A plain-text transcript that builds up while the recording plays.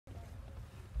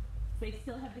They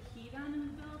still have the heat on in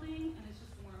the building, and it's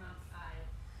just warm outside.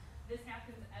 This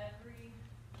happens every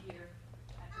year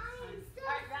at this time. All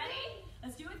right, ready?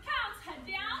 Let's do it with counts. Head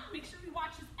down. Make sure we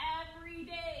watch this every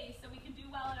day so we can do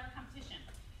well at our competition.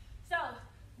 So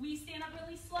we stand up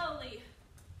really slowly.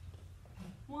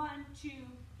 1, 2,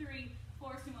 3,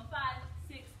 4, sumo, 5,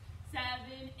 6, 7,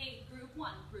 8. Group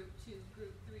 1, group 2,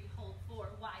 group 3, hold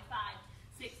 4, Y, 5,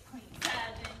 6, clean, 7,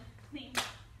 clean,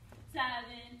 7,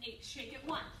 8. Shake it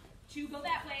 1, 2, go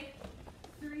that way.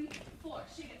 3, 4,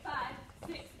 shake it 5,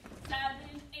 6,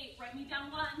 7, 8. Write me down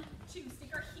 1, 2, stick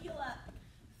our heel up.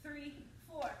 3,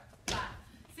 4, 5,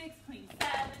 6, clean,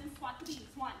 7. Swat the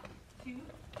beats. 1, 2,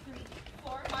 3,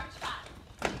 4. March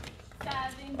 5,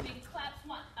 7. Big claps.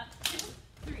 1, up, 2,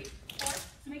 3, 4.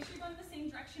 So make sure you're going the same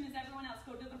direction as everyone else.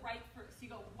 Go to the right first. You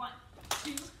go 1,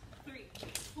 2, 3,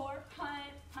 4.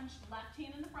 Punch left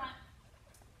hand in the front.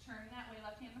 Turn that way.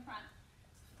 Left hand in the front.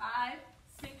 5,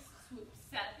 6. Swoop.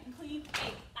 7. Clean.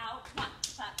 8. Out. 1.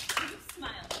 Clap. 2.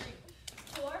 Smile. 3,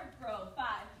 4. Grow. 5,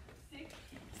 6,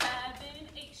 7,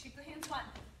 8. Shake the hands. 1,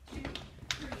 2,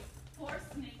 3, 4.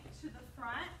 Snake to the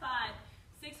front. 5,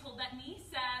 6. Hold that knee.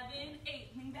 7,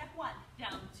 8. Lean back. 1.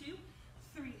 Down. 2,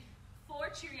 3, 4.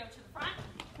 Cheerio to the front.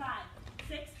 5,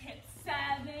 6. Hips.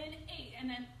 7, 8. And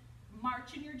then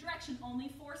march in your direction. Only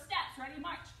 4 steps. Ready?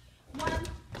 March. 1, 2,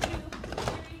 3,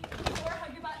 4.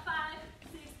 Hug your butt. 5,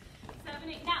 6, 7,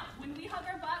 8. Now, when we hug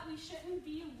our butt, we shouldn't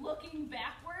be looking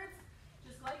backwards,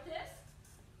 just like this.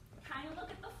 Kind of look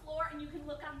at the floor, and you can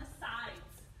look on the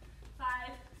sides.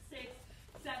 5, 6,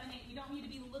 7, 8. We don't need to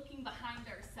be looking behind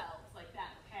ourselves like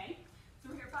that, okay? So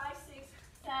we're here, 5, 6,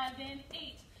 7,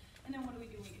 8. And then what do we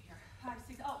do when we get here? 5,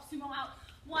 6, oh, sumo out.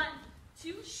 1,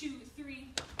 2, shoot,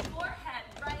 3, 4, head,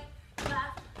 right,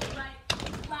 left,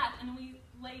 and then we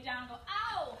lay down and go,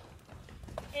 ow,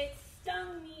 it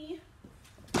stung me.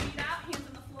 Feet out, hands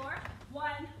on the floor.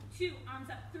 1, 2, arms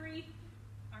up, 3,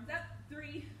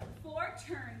 4,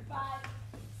 turn, 5,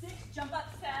 6, jump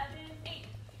up, 7, 8.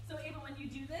 So Ava, when you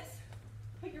do this,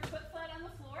 put your foot flat on the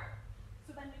floor,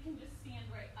 so then we can just stand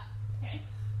right up, okay?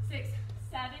 6,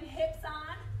 7, hips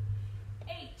on.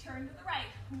 8, turn to the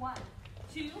right. 1,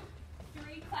 2,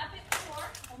 3, clap it. 4,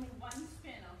 only 1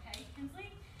 spin, okay?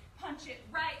 Kinsley, punch it.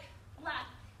 Right,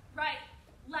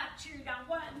 left, cheer down.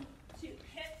 1, 2,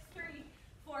 hips, 3,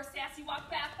 4, sassy walk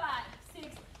back. 5,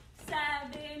 6, 7,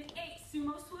 8.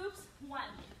 Sumo swoops. 1,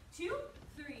 2,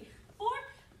 3, 4,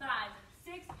 5,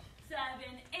 6,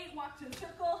 7, 8. Walk to the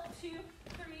circle. 2,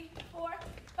 3, 4,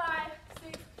 5,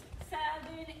 6,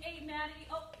 7, 8. Maddie,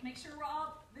 oh, make sure we're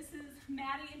all, this is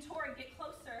Maddie and Tori, get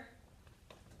closer.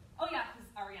 Oh yeah, because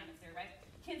Ariana's there, right?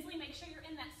 Kinsley, make sure you're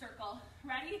in that circle.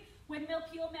 Ready? Windmill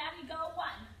peel, Maddie, go. 1,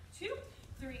 2,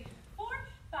 3, 4,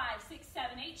 5, 6,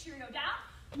 7, 8. Cheerio down.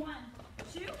 1,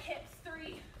 2, hips,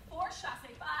 3, 4,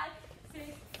 chasse. 5,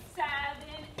 6, 7,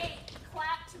 8.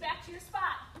 Clap to back to your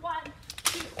spot. 1,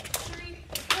 2, 3,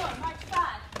 4. March.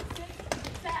 5, 6,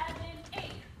 7,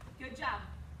 8. Good job.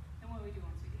 And what do we do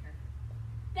once we get here?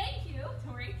 Thank you,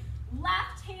 Tori.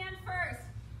 Left hand first.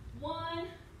 1,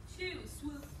 2,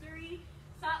 swoop. 3,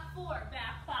 stop. 4,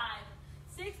 back. 5,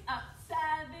 6, up.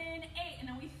 7, 8, and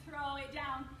then we throw it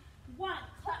down. 1,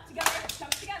 clap together,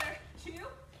 jump together. 2,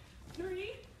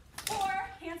 3, 4,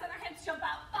 hands on our hips, jump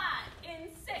out. 5, in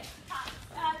 6, hop.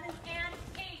 7 and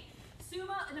 8.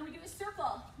 Sumo, and then we do a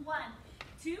circle. 1,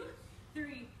 2,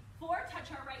 3, 4.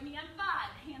 Touch our right knee on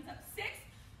 5. Hands up. 6,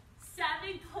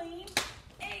 7, clean.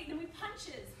 8. Then we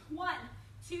punches. 1,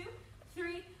 2,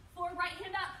 3, 4. Right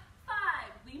hand up.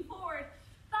 5. Lean forward.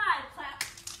 5. Clap.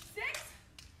 6,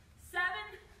 7,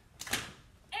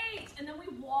 8. And then we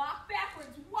walk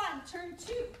backwards. 1. Turn.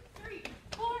 2, 3,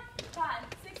 4, 5,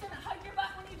 6, 7. Hug your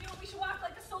butt when you do it. We should walk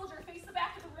like a soldier. Face the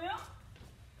back of the room.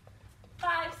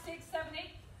 5, 6, 7,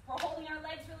 8. We're holding our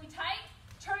legs really tight.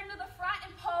 Turn to the front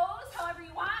and pose however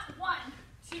you want. 1,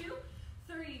 2,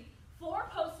 3, 4.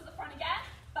 Pose to the front again.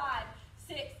 5,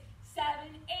 6, 7,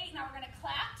 8. Now we're going to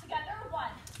clap together.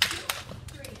 1, 2,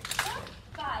 3, 4,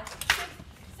 5, 6,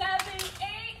 7,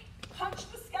 8.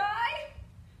 Punch the sky.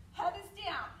 Head is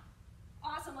down.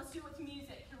 Awesome. Let's do it with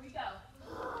music. Here we go.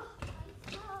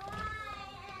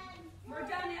 We're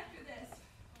done after this.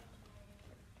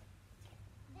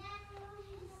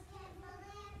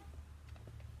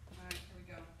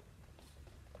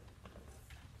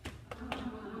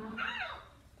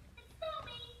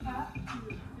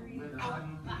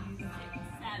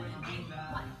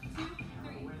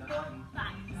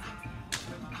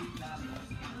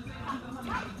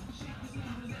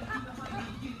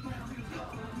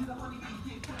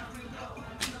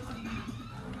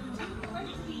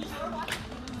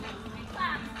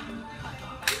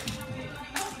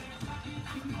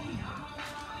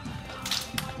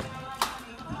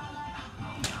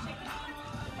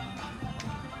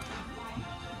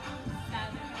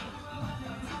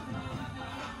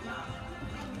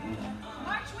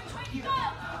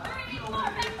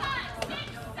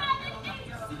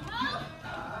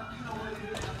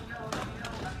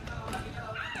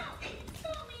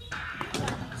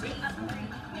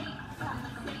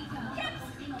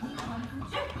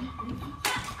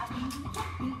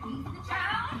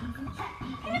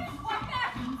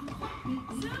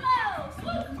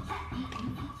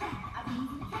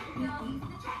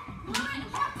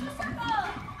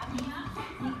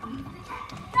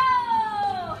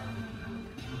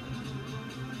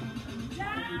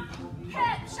 Hip,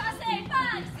 chasse,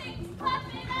 5, 6, clap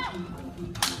it out.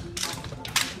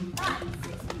 5,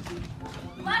 6.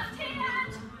 Left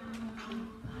hand.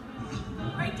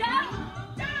 Right down,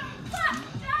 clap,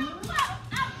 out,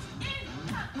 in,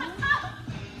 up.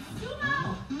 Sumo.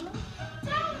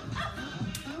 Down, up.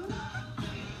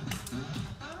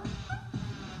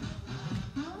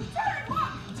 Turn,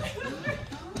 walk, 2, 3,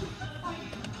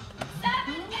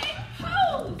 7, 8,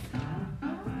 pose.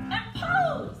 And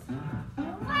pose.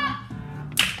 Clap.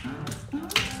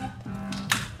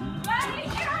 Ready,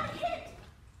 and hit.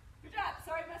 Good job.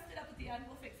 Sorry I messed it up at the end.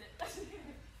 We'll fix it.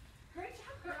 Great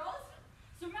job, girls.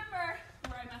 So remember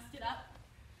where I messed it up?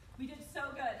 We did so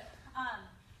good.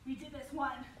 We did this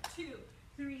 1, 2,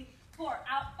 3, 4,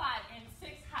 out 5, and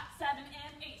 6, hop 7,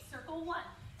 and 8. Circle 1,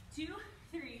 2,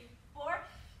 3, 4,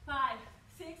 5,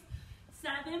 6,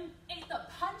 7, 8. The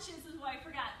punches is what I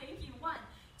forgot. Thank you.